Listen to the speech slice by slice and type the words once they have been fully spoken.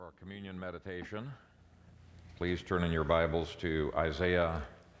communion meditation, please turn in your Bibles to Isaiah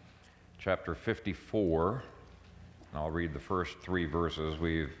chapter 54, and I'll read the first three verses.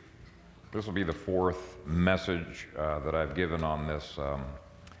 This will be the fourth message that I've given on this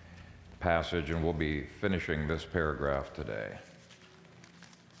passage, and we'll be finishing this paragraph today.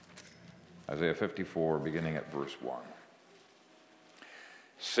 Isaiah 54, beginning at verse 1.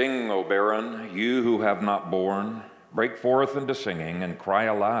 Sing, O barren, you who have not borne. Break forth into singing and cry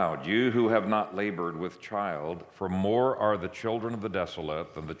aloud, you who have not labored with child, for more are the children of the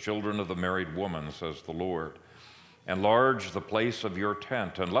desolate than the children of the married woman, says the Lord. Enlarge the place of your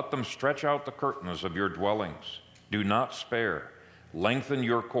tent, and let them stretch out the curtains of your dwellings. Do not spare. Lengthen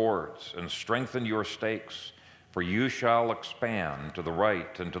your cords and strengthen your stakes, for you shall expand to the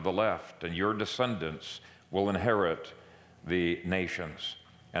right and to the left, and your descendants will inherit the nations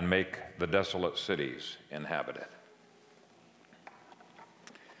and make the desolate cities inhabited.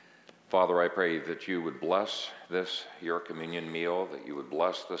 Father, I pray that you would bless this, your communion meal, that you would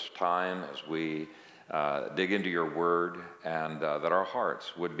bless this time as we dig into your word, and that our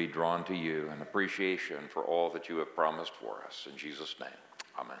hearts would be drawn to you in appreciation for all that you have promised for us. In Jesus' name,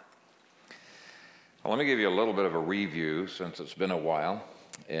 amen. Well, let me give you a little bit of a review since it's been a while.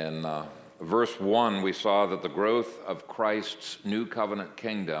 In verse 1, we saw that the growth of Christ's new covenant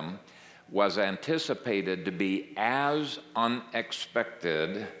kingdom was anticipated to be as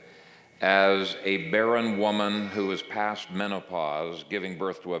unexpected as a barren woman who is past menopause giving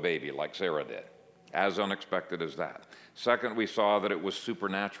birth to a baby like Sarah did. As unexpected as that. Second, we saw that it was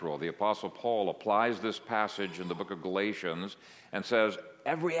supernatural. The Apostle Paul applies this passage in the book of Galatians and says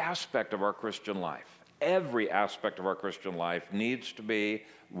every aspect of our Christian life needs to be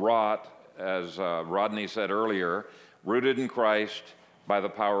wrought, as Rodney said earlier, rooted in Christ by the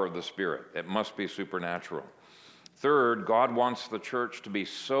power of the Spirit. It must be supernatural. Third, God wants the church to be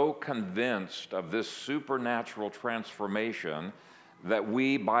so convinced of this supernatural transformation that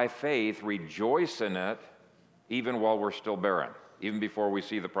we, by faith, rejoice in it even while we're still barren, even before we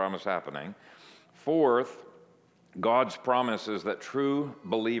see the promise happening. Fourth, God's promise is that true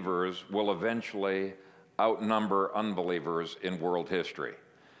believers will eventually outnumber unbelievers in world history.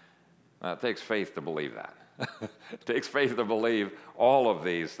 Now, it takes faith to believe that. It takes faith to believe all of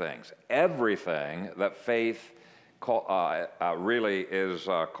these things. Everything that faith really is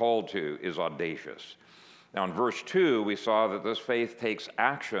called to is audacious. Now in verse 2, we saw that this faith takes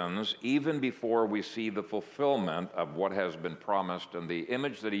actions even before we see the fulfillment of what has been promised, and the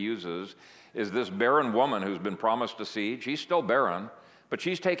image that he uses is this barren woman who's been promised a seed. She's still barren, but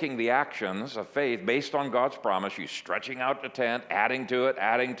she's taking the actions of faith based on God's promise. She's stretching out the tent, adding to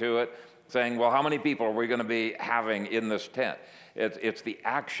it, saying, well, how many people are we going to be having in this tent? It's the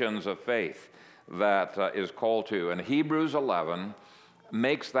actions of faith that is called to. And Hebrews 11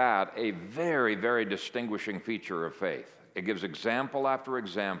 makes that a very, very distinguishing feature of faith. It gives example after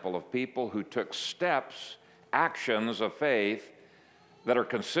example of people who took steps, actions of faith that are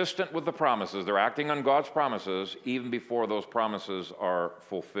consistent with the promises. They're acting on God's promises even before those promises are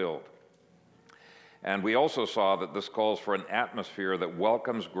fulfilled. And we also saw that this calls for an atmosphere that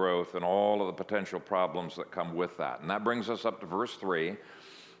welcomes growth and all of the potential problems that come with that. And that brings us up to verse 3,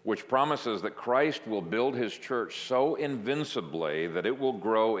 which promises that Christ will build his church so invincibly that it will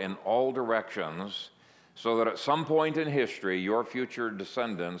grow in all directions, so that at some point in history, your future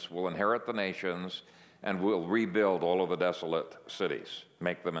descendants will inherit the nations and will rebuild all of the desolate cities,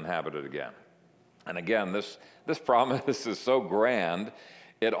 make them inhabited again. And again, this promise is so grand,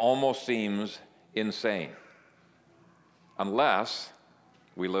 it almost seems insane. Unless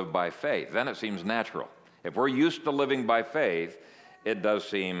we live by faith, then it seems natural. If we're used to living by faith, it does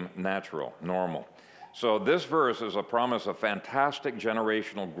seem natural, normal. So this verse is a promise of fantastic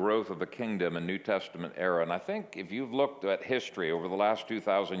generational growth of the kingdom in New Testament era. And I think if you've looked at history over the last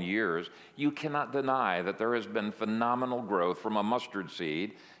 2,000 years, you cannot deny that there has been phenomenal growth from a mustard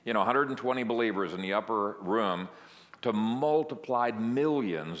seed, 120 believers in the upper room, to multiplied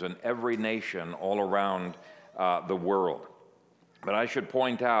millions in every nation all around the world. But I should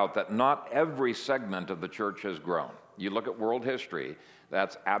point out that not every segment of the church has grown. You look at world history,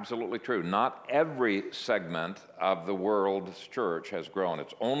 that's absolutely true. Not every segment of the world's church has grown.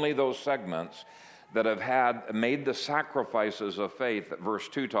 It's only those segments that have made the sacrifices of faith that verse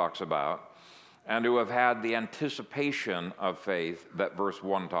 2 talks about, and who have had the anticipation of faith that verse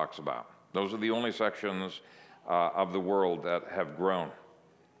 1 talks about. Those are the only sections of the world that have grown.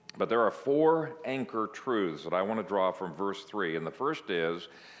 But there are four anchor truths that I want to draw from verse 3. And the first is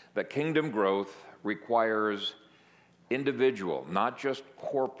that kingdom growth requires individual, not just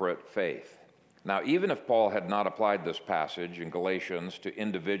corporate faith. Now, even if Paul had not applied this passage in Galatians to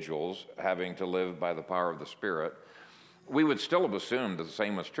individuals having to live by the power of the Spirit, we would still have assumed that the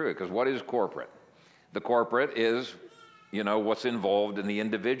same was true, because what is corporate? The corporate is, what's involved in the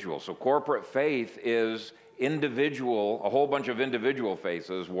individual. So corporate faith is individual, a whole bunch of individual faiths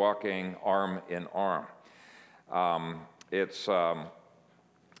walking arm in arm. It's a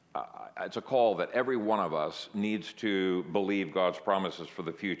call that every one of us needs to believe God's promises for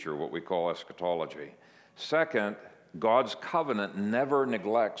the future, what we call eschatology. Second, God's covenant never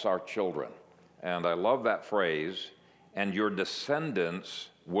neglects our children. And I love that phrase, and your descendants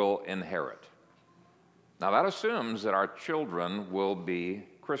will inherit. Now that assumes that our children will be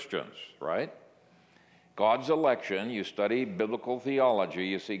Christians, right? God's election, you study biblical theology,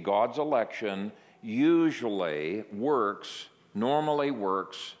 you see God's election usually normally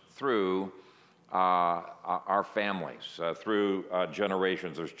works through our families, through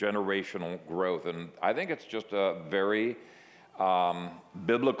generations. There's generational growth. And I think it's just a very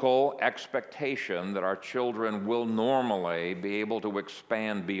biblical expectation that our children will normally be able to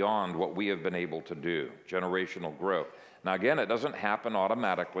expand beyond what we have been able to do, generational growth. Now again, it doesn't happen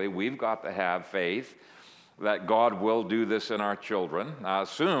automatically. We've got to have faith that God will do this in our children.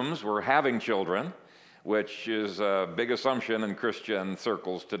 Assumes we're having children, which is a big assumption in Christian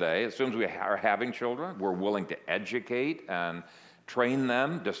circles today. As soon as we are having children, we're willing to educate and train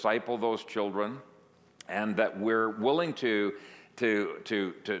them, disciple those children, and that we're willing to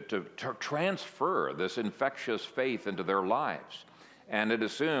transfer this infectious faith into their lives. And it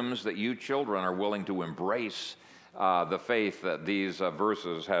assumes that you children are willing to embrace the faith that these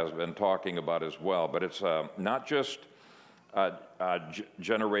verses has been talking about as well. But it's not just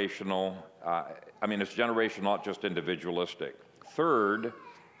generational. It's generational, not just individualistic. Third,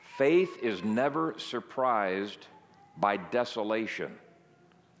 faith is never surprised by desolation.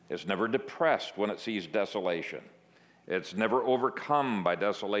 It's never depressed when it sees desolation. It's never overcome by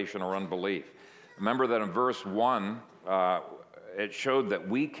desolation or unbelief. Remember that in verse 1, it showed that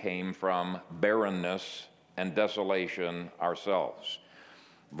we came from barrenness and desolation ourselves.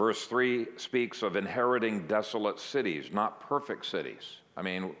 Verse 3 speaks of inheriting desolate cities, not perfect cities.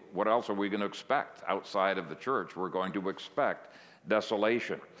 What else are we going to expect outside of the church? We're going to expect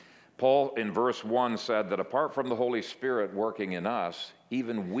desolation. Paul, in verse 1, said that apart from the Holy Spirit working in us,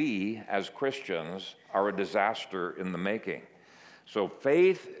 even we, as Christians, are a disaster in the making. So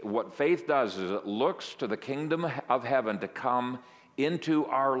what faith does is it looks to the kingdom of heaven to come into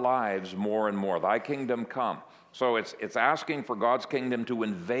our lives more and more. Thy kingdom come. So it's asking for God's kingdom to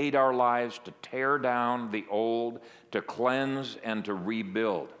invade our lives, to tear down the old, to cleanse and to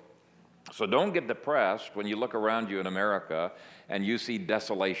rebuild. So don't get depressed when you look around you in America and you see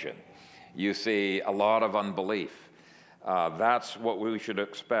desolation. You see a lot of unbelief. That's what we should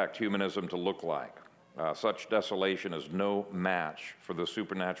expect humanism to look like. Such desolation is no match for the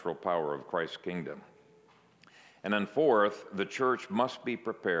supernatural power of Christ's kingdom. And then fourth, the church must be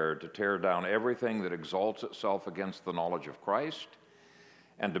prepared to tear down everything that exalts itself against the knowledge of Christ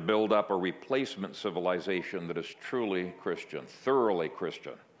and to build up a replacement civilization that is truly Christian, thoroughly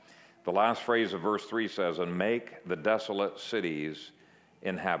Christian. The last phrase of verse 3 says, and make the desolate cities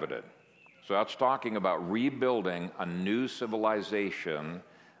inhabited. So that's talking about rebuilding a new civilization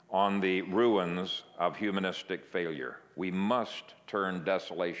on the ruins of humanistic failure. We must turn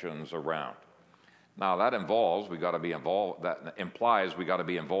desolations around. Now that implies we got to be involved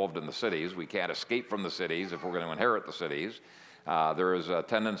in the cities. We can't escape from the cities if we're going to inherit the cities. There is a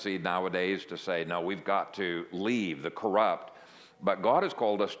tendency nowadays to say, no, we've got to leave the corrupt. But God has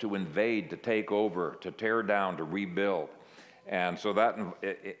called us to invade, to take over, to tear down, to rebuild. And so that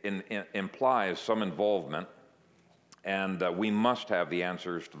implies some involvement, and we must have the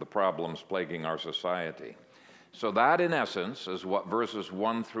answers to the problems plaguing our society. So that, in essence, is what verses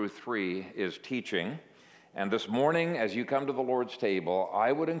 1 through 3 is teaching. And this morning, as you come to the Lord's table,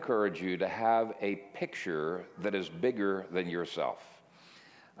 I would encourage you to have a picture that is bigger than yourself,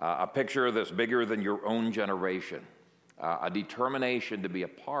 a picture that's bigger than your own generation, a determination to be a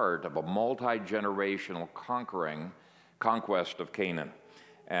part of a multi-generational conquest of Canaan.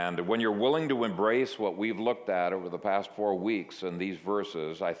 And when you're willing to embrace what we've looked at over the past 4 weeks in these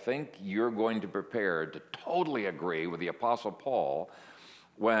verses, I think you're going to prepare to totally agree with the Apostle Paul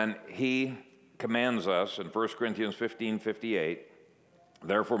when he commands us in 1 Corinthians 15:58,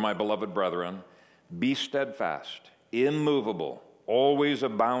 therefore, my beloved brethren, be steadfast, immovable, always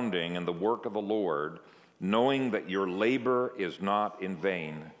abounding in the work of the Lord, knowing that your labor is not in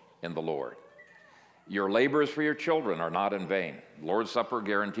vain in the Lord. Your labors for your children are not in vain. Lord's Supper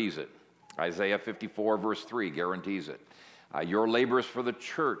guarantees it. Isaiah 54 verse 3 guarantees it. Your labors for the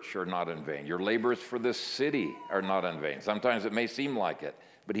church are not in vain. Your labors for this city are not in vain. Sometimes it may seem like it,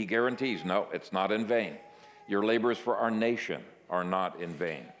 but he guarantees, no, it's not in vain. Your labors for our nation are not in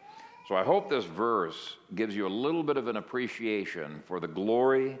vain. So I hope this verse gives you a little bit of an appreciation for the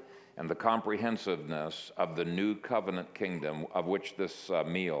glory and the comprehensiveness of the new covenant kingdom of which this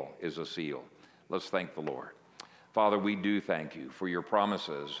meal is a seal. Let's thank the Lord. Father, we do thank you for your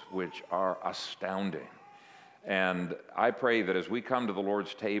promises, which are astounding. And I pray that as we come to the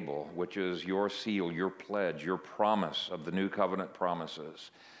Lord's table, which is your seal, your pledge, your promise of the new covenant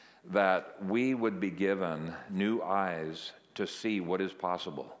promises, that we would be given new eyes to see what is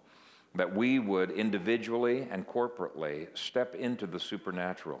possible, that we would individually and corporately step into the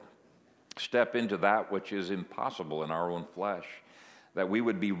supernatural, step into that which is impossible in our own flesh, that we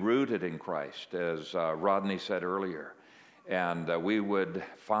would be rooted in Christ, as Rodney said earlier, and we would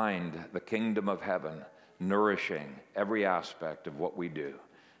find the kingdom of heaven nourishing every aspect of what we do.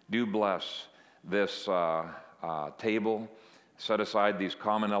 Do bless this table. Set aside these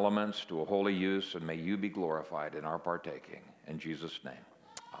common elements to a holy use, and may you be glorified in our partaking. In Jesus' name,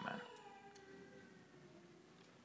 amen.